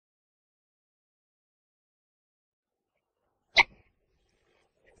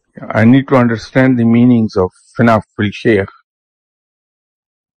I need to understand the meanings of Fana fil Shaykh.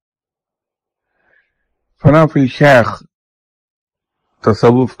 Fana fil Shaykh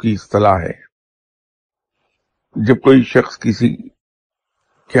तसव्वुफ की इस्तिलाह है। जब कोई शख्स किसी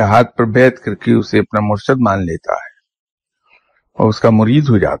के हाथ पर बैत करके उसे अपना मुर्शद मान लेता है और उसका मुरीद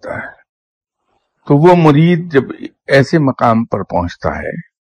हो जाता है, तो वो मुरीद जब ऐसे मकाम पर पहुंचता है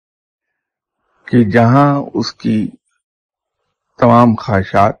कि जहां उसकी तमाम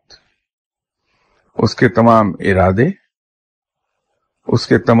ख्वाहिशात, उसके तमाम इरादे,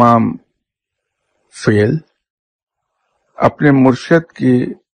 उसके तमाम फेल अपने मुर्शद के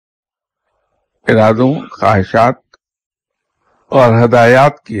इरादों, ख्वाहिशात और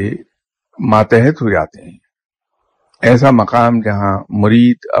हदायत के मातहत हो जाते हैं। ऐसा मकाम जहां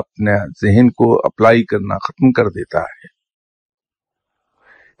मुरीद अपने ज़हन को अप्लाई करना खत्म कर देता है,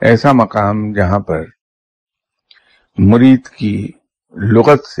 ऐसा मकाम जहां पर मुरीद की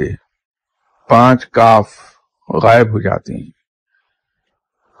लुगत से 5 काफ गायब हो जाते हैं,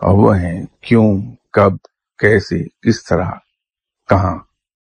 और वो हैं क्यों, कब, कैसे, किस तरह, कहां।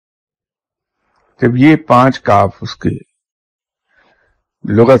 जब ये 5 काफ उसके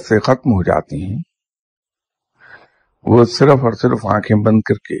लुगत से खत्म हो जाती हैं, वो सिर्फ और सिर्फ आंखें बंद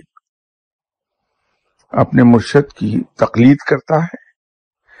करके अपने मुर्शद की तकलीद करता है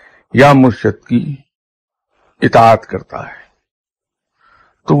या मुर्शद की इताअत करता है,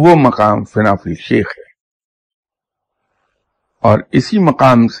 तो वो मकाम फना फिल शेख है। और इसी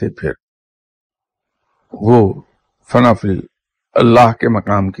मकाम से फिर वो फना फिल अल्लाह के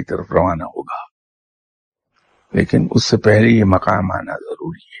मकाम की तरफ रवाना होगा, लेकिन उससे पहले ये मकाम आना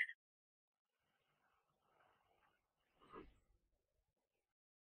जरूरी है।